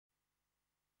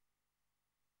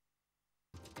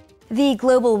The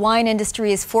global wine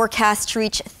industry is forecast to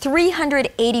reach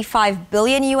 $385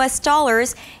 billion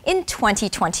in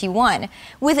 2021,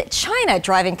 with China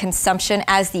driving consumption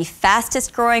as the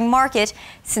fastest growing market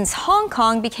since Hong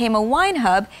Kong became a wine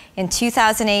hub in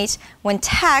 2008 when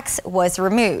tax was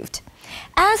removed.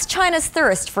 As China's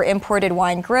thirst for imported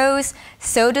wine grows,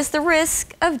 so does the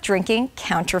risk of drinking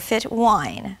counterfeit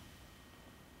wine.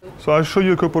 So I'll show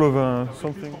you a couple of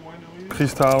something.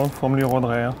 Cristal from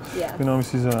Rodrère. Yeah. You know,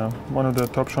 this is one of the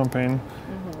top champagne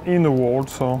in the world.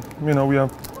 So, you know, we are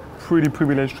pretty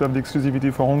privileged to have the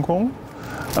exclusivity for Hong Kong.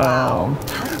 Wow.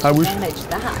 How did you manage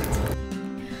that?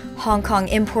 Hong Kong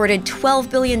imported $12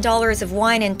 billion of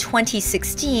wine in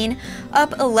 2016, up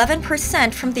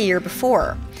 11% from the year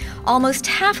before. Almost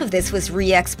half of this was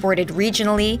re-exported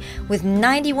regionally, with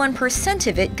 91%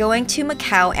 of it going to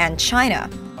Macau and China.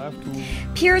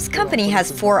 Pierre's company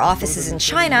has 4 offices in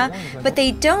China, but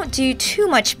they don't do too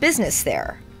much business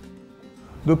there.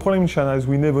 The problem in China is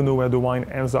we never know where the wine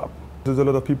ends up. There's a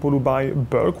lot of people who buy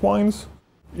bulk wines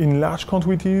in large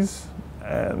quantities,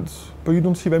 but you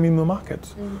don't see them in the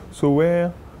market. So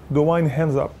where the wine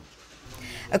ends up.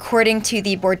 According to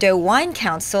the Bordeaux Wine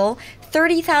Council,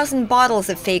 30,000 bottles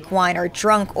of fake wine are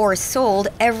drunk or sold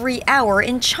every hour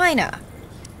in China.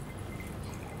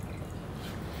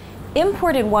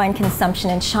 Imported wine consumption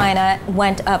in China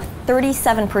went up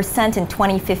 37% in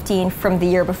 2015 from the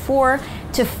year before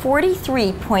to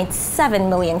 43.7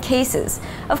 million cases.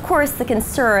 Of course, the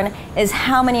concern is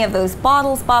how many of those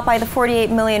bottles bought by the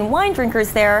 48 million wine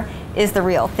drinkers there is the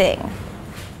real thing.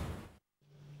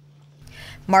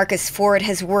 Marcus Ford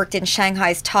has worked in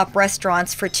Shanghai's top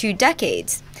restaurants for 2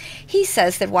 decades. He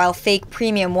says that while fake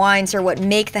premium wines are what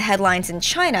make the headlines in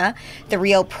China, the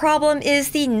real problem is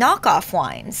the knockoff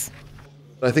wines.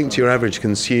 I think to your average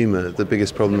consumer, the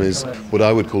biggest problem is what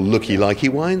I would call looky-likey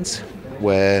wines,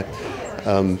 where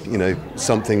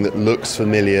something that looks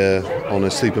familiar on a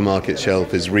supermarket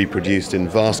shelf is reproduced in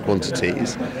vast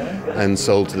quantities and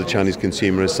sold to the Chinese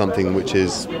consumer as something which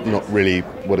is not really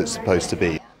what it's supposed to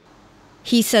be.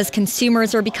 He says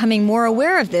consumers are becoming more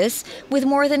aware of this, with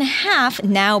more than half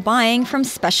now buying from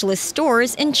specialist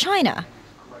stores in China.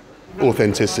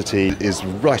 Authenticity is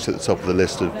right at the top of the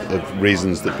list of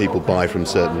reasons that people buy from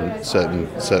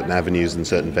certain avenues and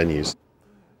certain venues.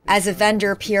 As a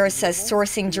vendor, Pierre says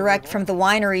sourcing direct from the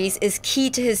wineries is key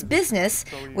to his business,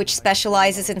 which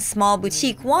specializes in small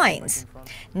boutique wines.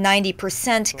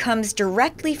 90% comes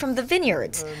directly from the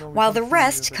vineyards, while the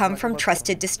rest come from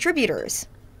trusted distributors.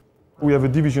 We have a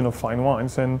division of fine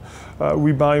wines, and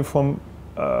we buy from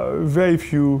very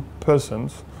few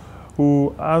persons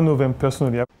who I know them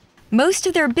personally. Most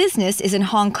of their business is in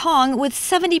Hong Kong, with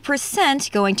 70%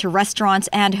 going to restaurants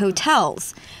and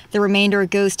hotels. The remainder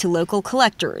goes to local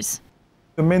collectors.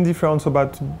 The main difference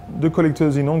about the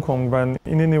collectors in Hong Kong than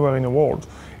in anywhere in the world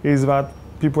is that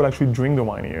people actually drink the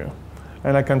wine here.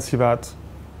 And I can see that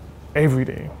every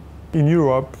day. In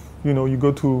Europe, you know, you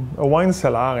go to a wine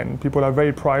cellar and people are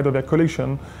very proud of their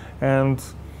collection, and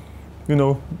you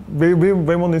know, they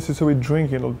won't necessarily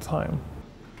drink it all the time.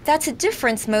 That's a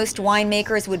difference most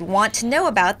winemakers would want to know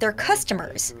about their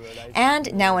customers.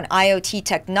 And now an IoT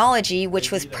technology,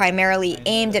 which was primarily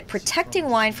aimed at protecting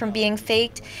wine from being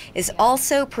faked, is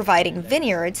also providing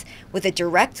vineyards with a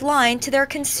direct line to their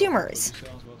consumers.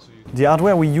 The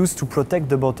hardware we use to protect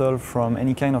the bottle from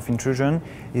any kind of intrusion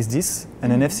is this, an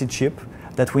NFC chip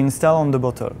that we install on the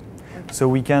bottle. So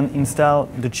we can install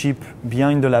the chip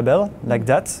behind the label, like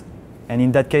that, and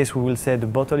in that case we will say the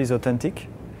bottle is authentic.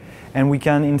 And we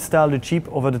can install the chip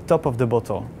over the top of the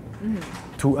bottle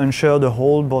to ensure the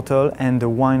whole bottle and the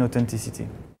wine authenticity.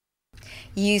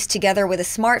 Used together with a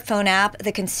smartphone app,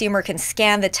 the consumer can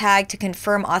scan the tag to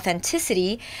confirm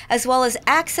authenticity, as well as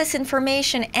access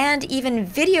information and even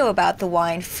video about the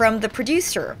wine from the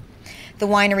producer. The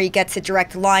winery gets a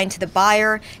direct line to the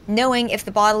buyer, knowing if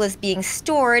the bottle is being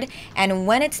stored and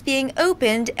when it's being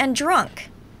opened and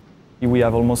drunk. We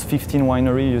have almost 15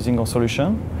 wineries using our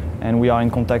solution, and we are in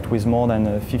contact with more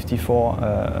than 54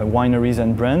 wineries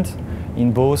and brands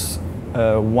in both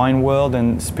wine world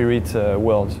and spirit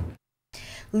world.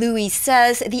 Louis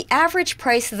says the average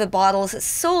price of the bottles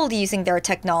sold using their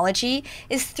technology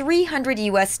is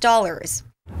 $300.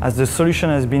 As the solution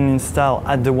has been installed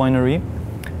at the winery,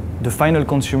 the final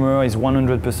consumer is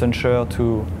 100% sure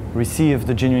to receive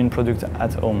the genuine product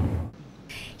at home.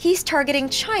 He's targeting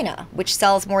China, which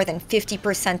sells more than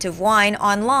 50% of wine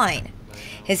online.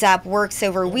 His app works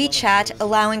over WeChat,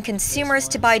 allowing consumers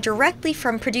to buy directly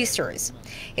from producers.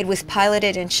 It was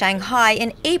piloted in Shanghai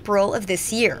in April of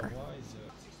this year.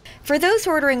 For those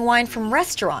ordering wine from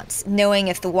restaurants, knowing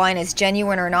if the wine is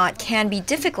genuine or not can be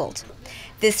difficult.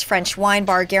 This French wine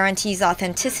bar guarantees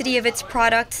authenticity of its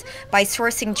products by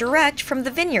sourcing direct from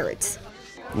the vineyards.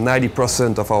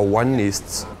 90% of our wine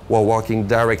lists were working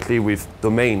directly with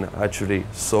domain, actually.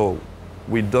 So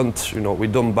we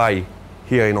don't buy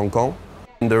here in Hong Kong.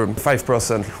 And the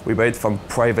 5% we buy it from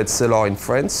private seller in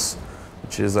France,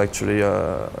 which is actually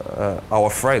our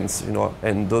friends,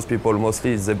 and those people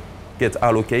mostly they get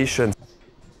allocation.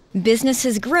 Business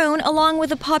has grown along with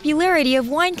the popularity of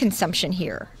wine consumption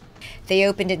here. They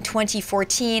opened in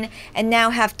 2014 and now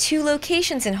have 2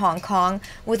 locations in Hong Kong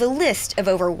with a list of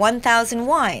over 1,000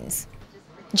 wines.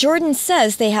 Jordan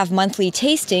says they have monthly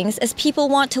tastings as people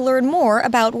want to learn more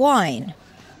about wine.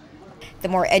 The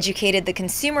more educated the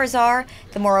consumers are,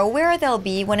 the more aware they'll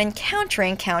be when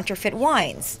encountering counterfeit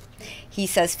wines. He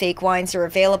says fake wines are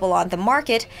available on the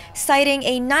market, citing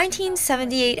a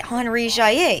 1978 Henri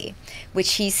Jaillet,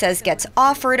 which he says gets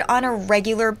offered on a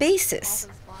regular basis.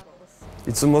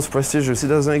 It's the most prestigious. It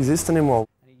doesn't exist anymore.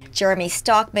 Jeremy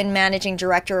Stockman, managing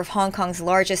director of Hong Kong's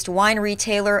largest wine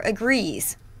retailer,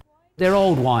 agrees. They're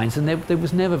old wines, and there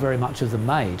was never very much of them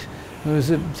made.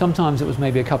 Sometimes it was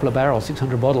maybe a couple of barrels,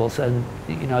 600 bottles, and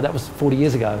that was 40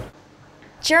 years ago.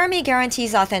 Jeremy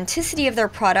guarantees authenticity of their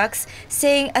products,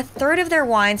 saying 1/3 of their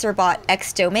wines are bought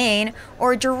ex-domain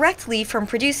or directly from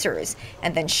producers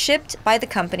and then shipped by the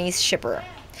company's shipper.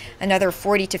 Another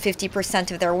 40 to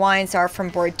 50% of their wines are from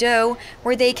Bordeaux,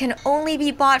 where they can only be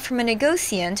bought from a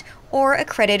negociant or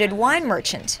accredited wine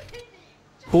merchant.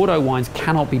 Bordeaux wines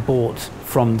cannot be bought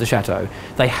from the chateau.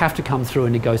 They have to come through a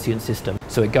negociant system.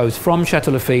 So it goes from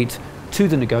Chateau Lafite to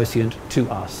the negociant to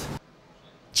us.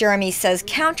 Jeremy says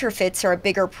counterfeits are a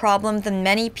bigger problem than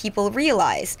many people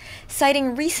realize,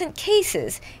 citing recent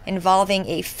cases involving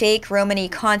a fake Romani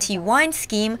Conti wine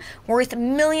scheme worth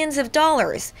millions of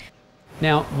dollars.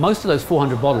 Now, most of those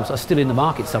 400 bottles are still in the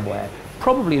market somewhere,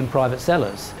 probably in private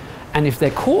cellars. And if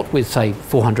they're caught with, say,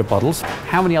 400 bottles,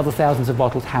 how many other thousands of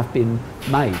bottles have been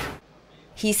made?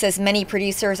 He says many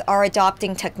producers are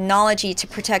adopting technology to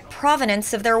protect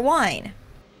provenance of their wine.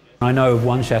 I know of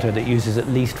one chateau that uses at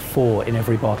least 4 in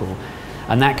every bottle.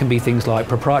 And that can be things like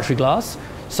proprietary glass,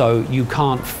 so you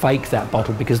can't fake that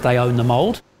bottle because they own the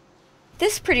mold.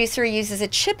 This producer uses a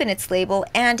chip in its label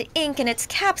and ink in its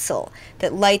capsule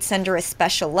that lights under a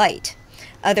special light.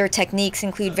 Other techniques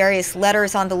include various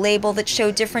letters on the label that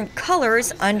show different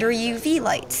colors under UV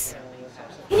lights.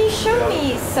 Can you show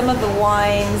me some of the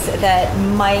wines that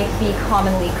might be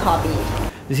commonly copied?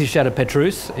 This is Chateau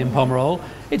Petrus in Pomerol.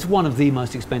 It's one of the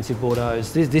most expensive Bordeaux.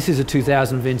 This is a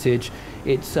 2000 vintage.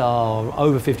 It's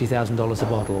over $50,000 a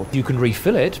bottle. You can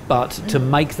refill it, but to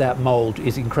make that mold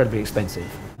is incredibly expensive.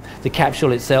 The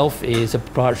capsule itself is a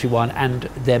proprietary one, and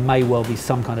there may well be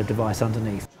some kind of device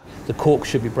underneath. The cork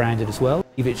should be branded as well.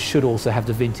 It should also have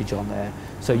the vintage on there,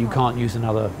 so you can't use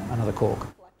another cork.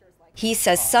 He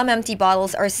says some empty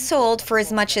bottles are sold for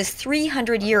as much as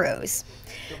 300 euros.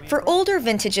 For older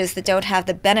vintages that don't have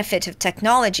the benefit of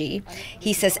technology,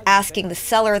 he says asking the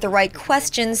seller the right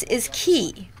questions is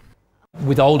key.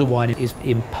 With older wine, it is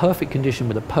in perfect condition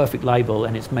with a perfect label,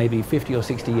 and it's maybe 50 or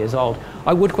 60 years old.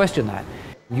 I would question that.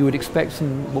 You would expect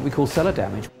some what we call cellar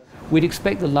damage. We'd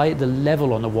expect the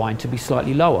level on the wine to be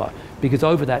slightly lower, because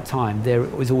over that time there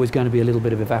is always going to be a little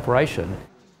bit of evaporation.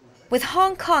 With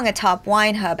Hong Kong a top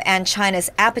wine hub and China's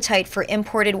appetite for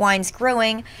imported wines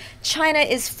growing, China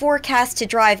is forecast to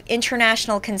drive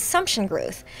international consumption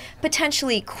growth,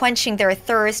 potentially quenching their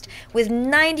thirst with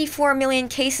 94 million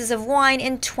cases of wine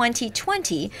in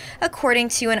 2020, according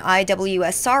to an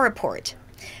IWSR report.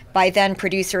 By then,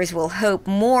 producers will hope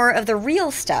more of the real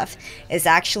stuff is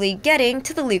actually getting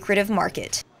to the lucrative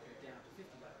market.